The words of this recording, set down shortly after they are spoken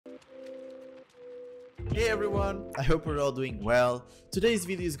Hey everyone, I hope we're all doing well. Today's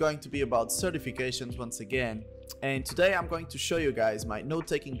video is going to be about certifications once again, and today I'm going to show you guys my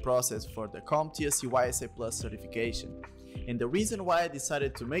note-taking process for the CompTIA CySA certification. And the reason why I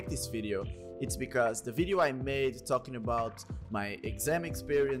decided to make this video, it's because the video I made talking about my exam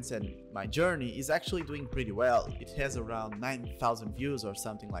experience and my journey is actually doing pretty well. It has around 9,000 views or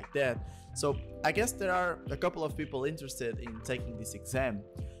something like that. So I guess there are a couple of people interested in taking this exam.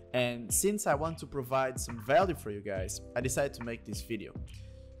 And since I want to provide some value for you guys, I decided to make this video.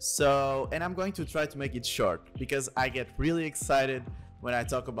 And I'm going to try to make it short because I get really excited when I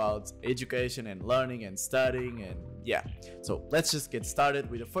talk about education and learning and studying, and yeah. So let's just get started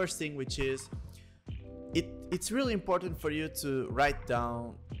with the first thing, which is it's really important for you to write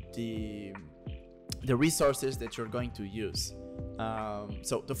down the resources that you're going to use.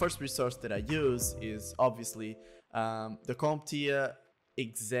 So the first resource that I use is obviously the CompTIA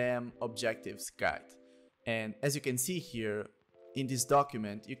Exam Objectives Guide. And as you can see here in this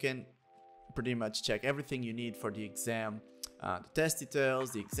document, you can pretty much check everything you need for the exam, the test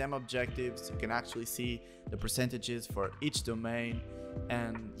details, the exam objectives. You can actually see the percentages for each domain,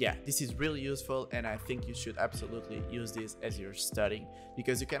 and yeah, this is really useful, and I think you should absolutely use this as you're studying,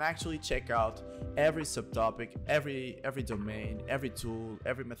 because you can actually check out every subtopic, every domain, every tool,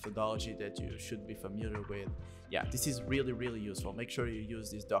 every methodology that you should be familiar with. Yeah, this is really useful. Make sure you use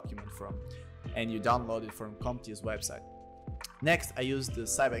this document and you download it from CompTIA's website. Next, I use the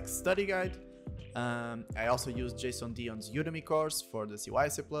CySA study guide. I also used Jason Dion's Udemy course for the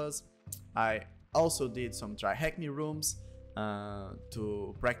CySA+. I also did some Try Hack Me rooms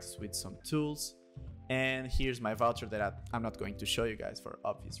to practice with some tools. And here's my voucher that I'm not going to show you guys for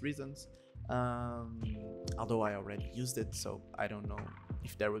obvious reasons. Although I already used it, so I don't know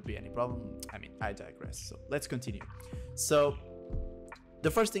if there would be any problem. I mean, I digress. So let's continue. So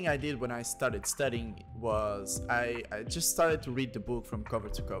the first thing I did when I started studying was I just started to read the book from cover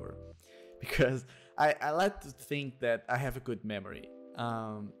to cover, because I like to think that I have a good memory.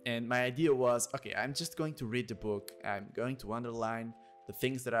 And my idea was, okay, I'm just going to read the book. I'm going to underline the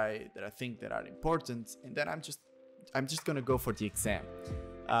things that I think that are important, and then I'm just gonna go for the exam.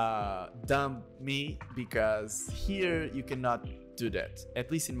 Dumb me, because here you cannot do that,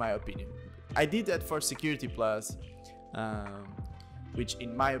 at least in my opinion. I did that for Security Plus, which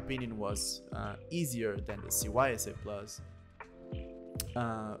in my opinion was easier than the CySA Plus,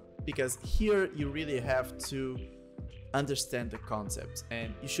 because here you really have to understand the concepts,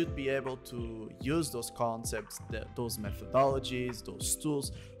 and you should be able to use those concepts, those methodologies, those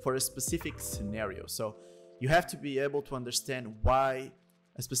tools for a specific scenario. So you have to be able to understand why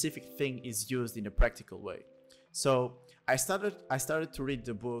a specific thing is used in a practical way. So I started to read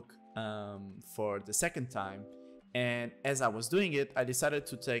the book for the second time, and as I was doing it, I decided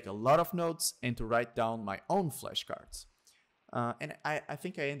to take a lot of notes and to write down my own flashcards. And I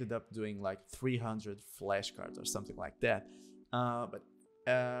think I ended up doing like 300 flashcards or something like that.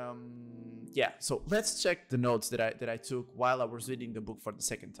 Yeah, so let's check the notes that I took while I was reading the book for the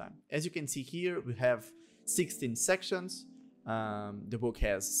second time. As you can see here, we have 16 sections. The book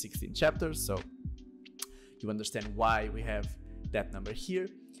has 16 chapters, so you understand why we have that number here.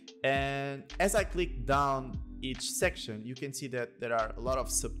 And as I click down each section, you can see that there are a lot of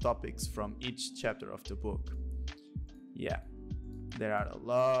subtopics from each chapter of the book. Yeah, there are a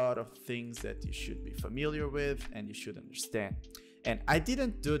lot of things that you should be familiar with and you should understand. And I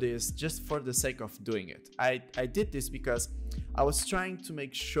didn't do this just for the sake of doing it. I did this because I was trying to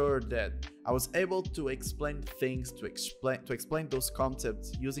make sure that I was able to explain things, to explain those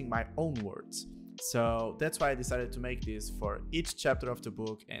concepts using my own words. So that's why I decided to make this for each chapter of the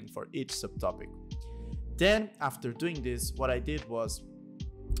book and for each subtopic. Then after doing this, what I did was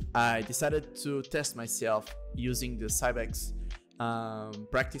I decided to test myself using the CySA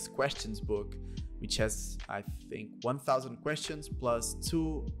practice questions book, which has, I think, 1,000 questions plus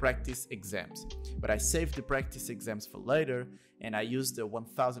 2 practice exams. But I saved the practice exams for later, and I used the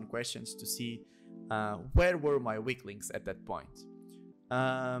 1,000 questions to see where were my weak links at that point.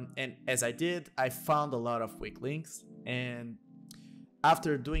 And as I did, I found a lot of weak links, and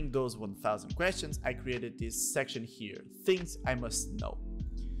after doing those 1,000 questions, I created this section here, things I must know.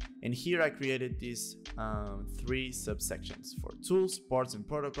 And here I created these 3 subsections for tools, ports and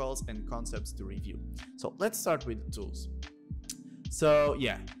protocols, and concepts to review. So let's start with the tools. So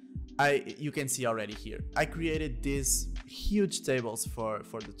yeah, you can see already here, I created these huge tables for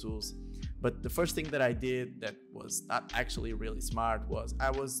the tools. But the first thing that I did that was not actually really smart was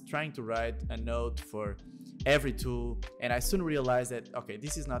I was trying to write a note for every tool, and I soon realized that okay,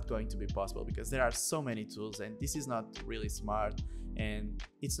 this is not going to be possible because there are so many tools and this is not really smart, and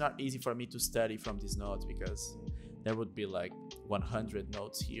it's not easy for me to study from these notes because there would be like 100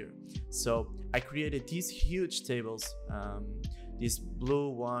 notes here. So I created these huge tables. This blue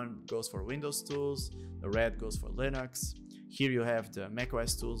one goes for Windows tools, the red goes for Linux. Here you have the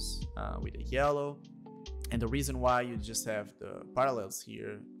macOS tools with the yellow. And the reason why you just have the parallels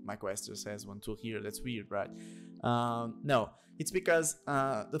here, macOS just has one tool here, that's weird, right? No, it's because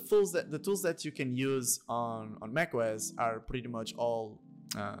the tools that you can use on macOS are pretty much all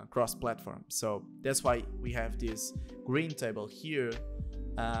cross-platform. So that's why we have this green table here,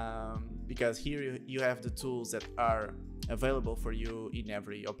 because here you have the tools that are available for you in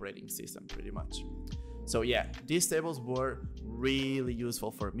every operating system pretty much. So yeah, these tables were really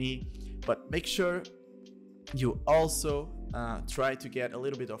useful for me, but make sure you also try to get a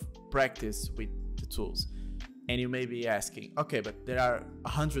little bit of practice with the tools. And you may be asking, okay, but there are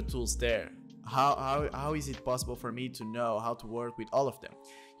 100 tools there. How is it possible for me to know how to work with all of them?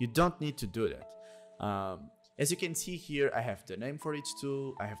 You don't need to do that. As you can see here, I have the name for each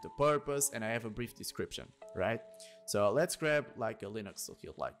tool, I have the purpose, and I have a brief description, right? So let's grab like a Linux tool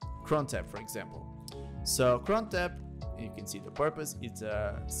here, like CronTab, for example. So CronTab, you can see the purpose, it's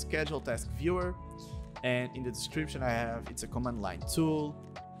a schedule task viewer. And in the description I have, it's a command line tool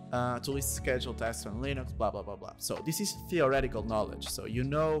to list schedule tasks on Linux, blah, blah, blah, blah. So this is theoretical knowledge. So you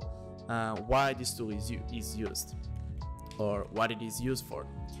know why this tool is used or what it is used for.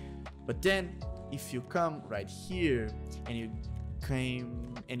 But then if you come right here and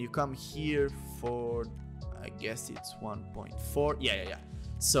you come here for, I guess it's 1.4. Yeah.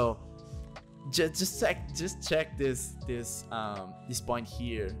 So just check this point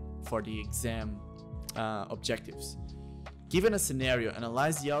here for the exam objectives. Given a scenario,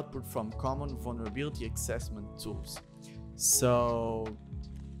 analyze the output from common vulnerability assessment tools. So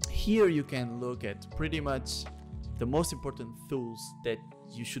here you can look at pretty much the most important tools that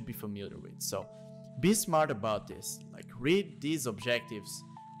you should be familiar with. So be smart about this, like read these objectives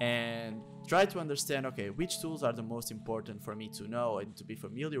and try to understand, okay, which tools are the most important for me to know and to be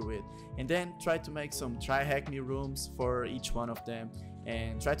familiar with, and then try to make some try hack me rooms for each one of them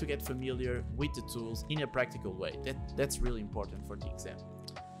and try to get familiar with the tools in a practical way. That's really important for the exam.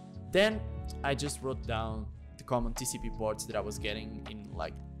 Then I just wrote down the common TCP ports that I was getting in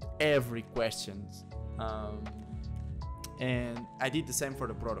like every question, and I did the same for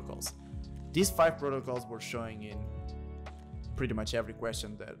the protocols. These 5 protocols were showing in pretty much every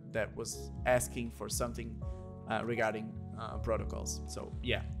question that was asking for something regarding protocols. So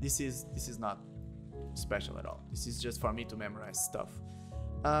yeah, this is not special at all. This is just for me to memorize stuff.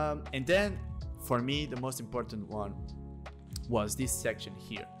 And then for me, the most important one was this section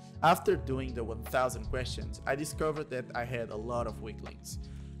here. After doing the 1000 questions, I discovered that I had a lot of weak links.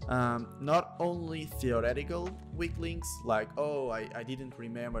 Not only theoretical weak links, like, oh, I didn't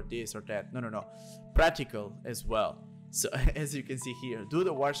remember this or that. No. Practical as well. So as you can see here, do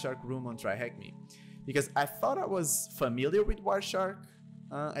the Wireshark room on TryHackMe. Because I thought I was familiar with Wireshark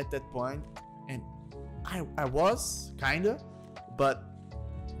at that point, and I was, kinda, but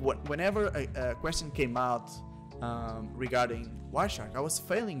whenever a question came out regarding Wireshark, I was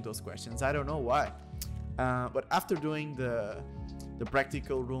failing those questions. I don't know why. But after doing the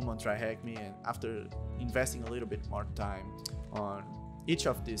practical room on TryHackMe and after investing a little bit more time on each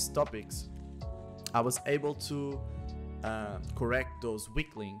of these topics, I was able to correct those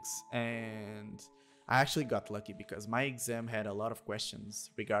weak links, and I actually got lucky because my exam had a lot of questions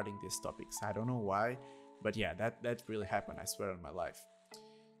regarding these topics. I don't know why, but yeah, that really happened, I swear on my life.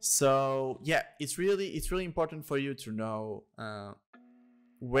 So yeah, it's really important for you to know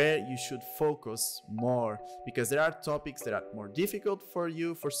where you should focus more, because there are topics that are more difficult for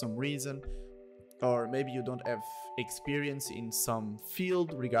you for some reason, or maybe you don't have experience in some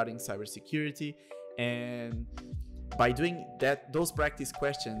field regarding cybersecurity, and by doing those practice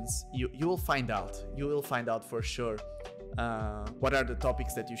questions, you will find out for sure what are the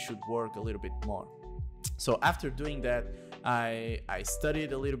topics that you should work a little bit more. So after doing that, I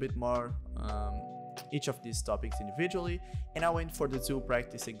studied a little bit more each of these topics individually, and I went for the 2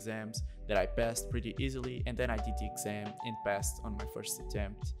 practice exams that I passed pretty easily, and then I did the exam and passed on my first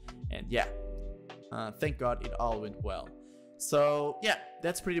attempt, and yeah, thank God it all went well. So yeah,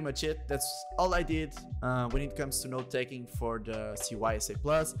 that's pretty much it. That's all I did when it comes to note taking for the CYSA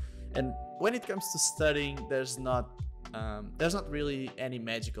Plus. And when it comes to studying, there's not really any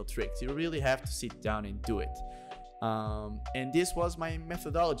magical tricks. You really have to sit down and do it. And this was my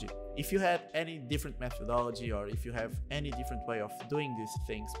methodology. If you had any different methodology, or if you have any different way of doing these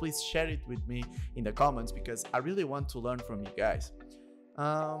things, please share it with me in the comments, because I really want to learn from you guys.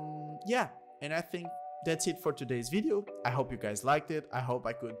 Yeah, and I think that's it for today's video. I hope you guys liked it. I hope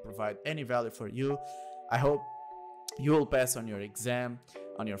I could provide any value for you. I hope you will pass on your exam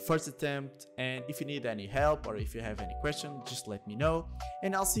on your first attempt, and if you need any help or if you have any questions, just let me know,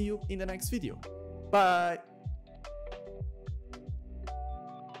 and I'll see you in the next video. Bye!